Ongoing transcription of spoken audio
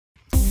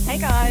Hey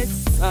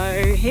guys,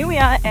 so here we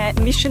are at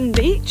Mission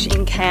Beach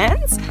in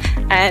Cairns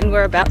and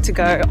we're about to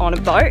go on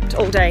a boat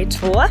all-day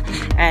tour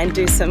and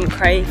do some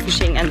cray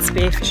fishing and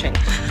spear fishing.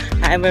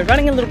 And we're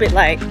running a little bit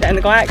late and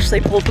the guy actually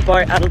pulled the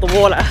boat out of the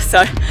water,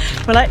 so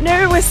we're like,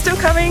 no, we're still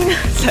coming.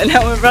 So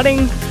now we're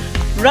running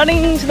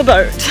to the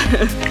boat.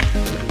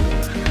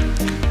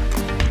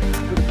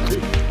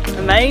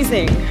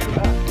 Amazing.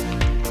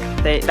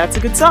 That's a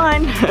good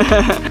sign.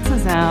 This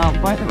is our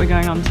boat that we're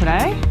going on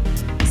today.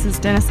 This is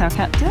Dennis, our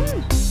captain.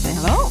 Say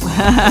hello.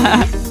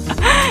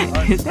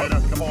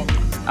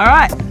 All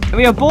right,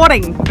 we are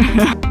boarding.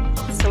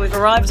 So we've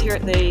arrived here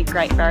at the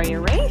Great Barrier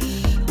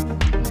Reef.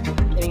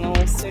 Getting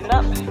all suited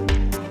up,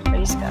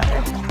 ready to go.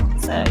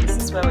 So this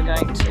is where we're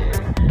going to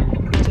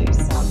do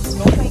some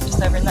snorkeling,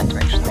 just over in that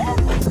direction there.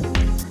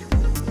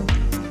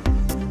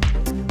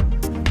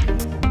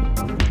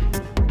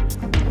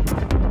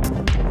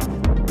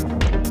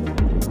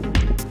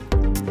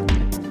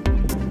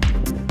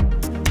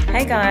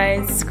 Hey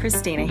guys,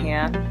 Christina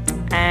here,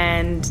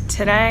 and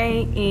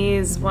today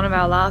is one of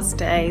our last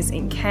days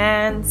in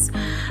Cairns.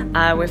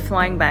 We're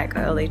flying back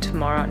early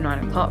tomorrow at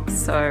 9 o'clock,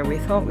 so we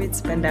thought we'd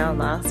spend our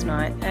last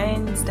night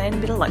and stay in a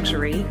bit of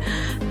luxury.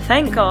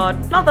 Thank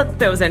God, not that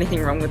there was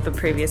anything wrong with the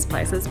previous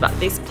places, but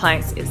this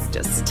place is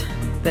just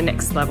the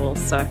next level.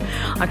 So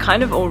I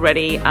kind of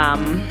already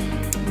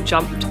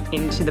jumped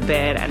into the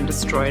bed and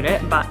destroyed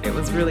it, but it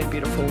was really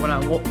beautiful when I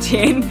walked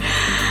in.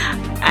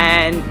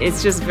 And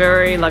it's just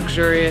very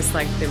luxurious,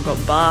 like they've got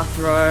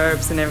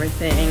bathrobes and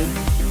everything,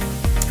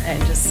 and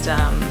just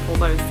all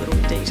those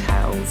little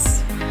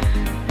details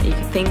that you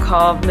could think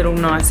of, little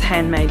nice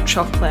handmade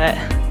chocolate.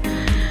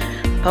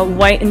 But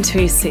wait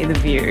until you see the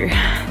view.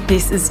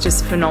 This is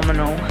just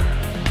phenomenal.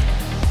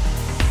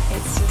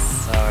 It's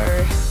just so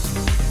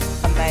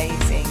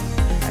amazing.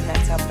 And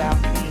that's our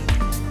balcony,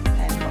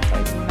 and got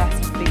those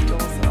massive big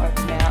doors that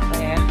open out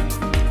there.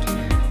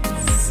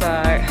 So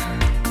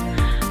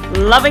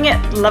loving it,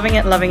 loving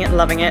it, loving it,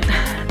 loving it.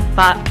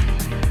 But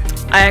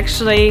I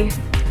actually,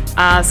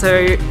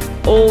 so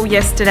all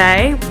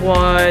yesterday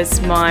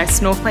was my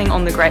snorkeling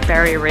on the Great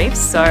Barrier Reef.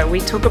 So we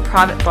took a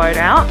private boat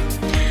out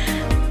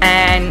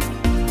and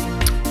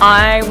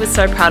I was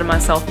so proud of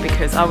myself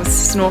because I was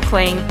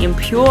snorkeling in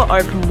pure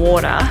open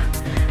water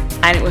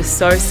and it was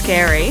so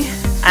scary.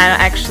 And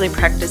I actually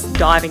practiced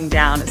diving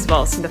down as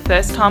well. So the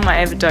first time I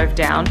ever dove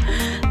down,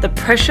 the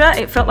pressure,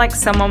 it felt like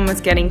someone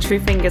was getting two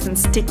fingers and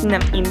sticking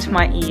them into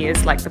my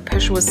ears. Like the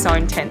pressure was so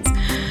intense.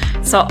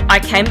 So I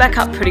came back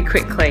up pretty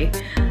quickly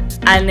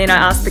and then I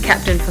asked the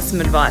captain for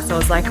some advice. I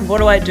was like, what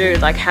do I do?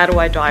 Like, how do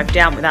I dive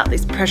down without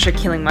this pressure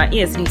killing my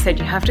ears? And he said,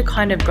 you have to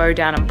kind of go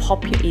down and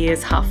pop your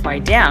ears halfway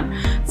down.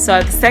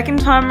 So the second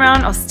time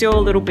round, I was still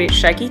a little bit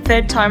shaky.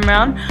 Third time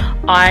round,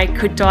 I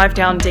could dive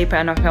down deeper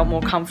and I felt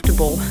more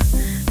comfortable.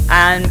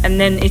 And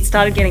then it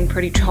started getting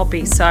pretty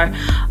choppy, so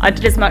I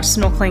did as much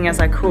snorkeling as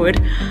I could.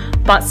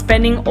 But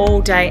spending all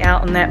day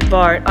out on that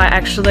boat, I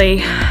actually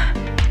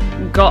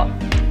got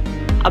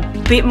a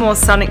bit more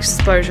sun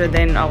exposure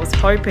than I was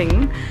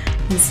hoping.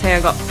 You can see I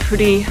got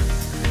pretty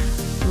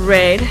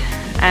red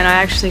and I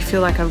actually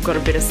feel like I've got a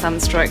bit of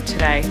sunstroke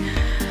today.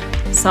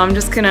 So I'm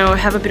just gonna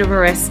have a bit of a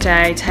rest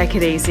day, take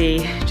it easy,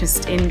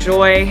 just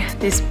enjoy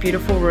this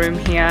beautiful room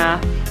here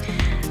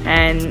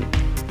and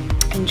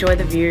enjoy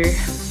the view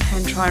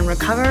and try and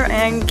recover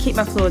and keep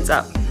my fluids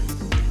up.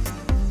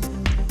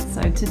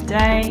 So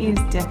today is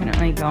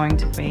definitely going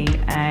to be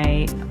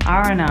a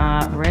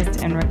R&R,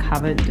 rest and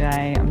recover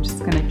day. I'm just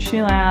going to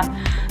chill out,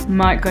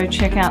 might go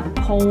check out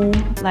the pool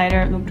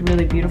later. It looked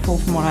really beautiful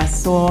from what I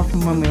saw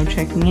from when we were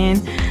checking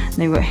in.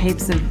 They've got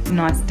heaps of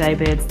nice day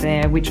beds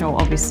there, which I'll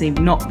obviously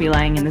not be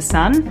laying in the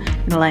sun, I'm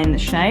going to lay in the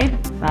shade,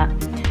 but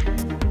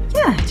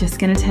yeah, just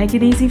going to take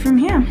it easy from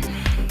here.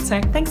 So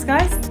thanks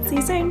guys, see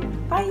you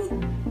soon, bye.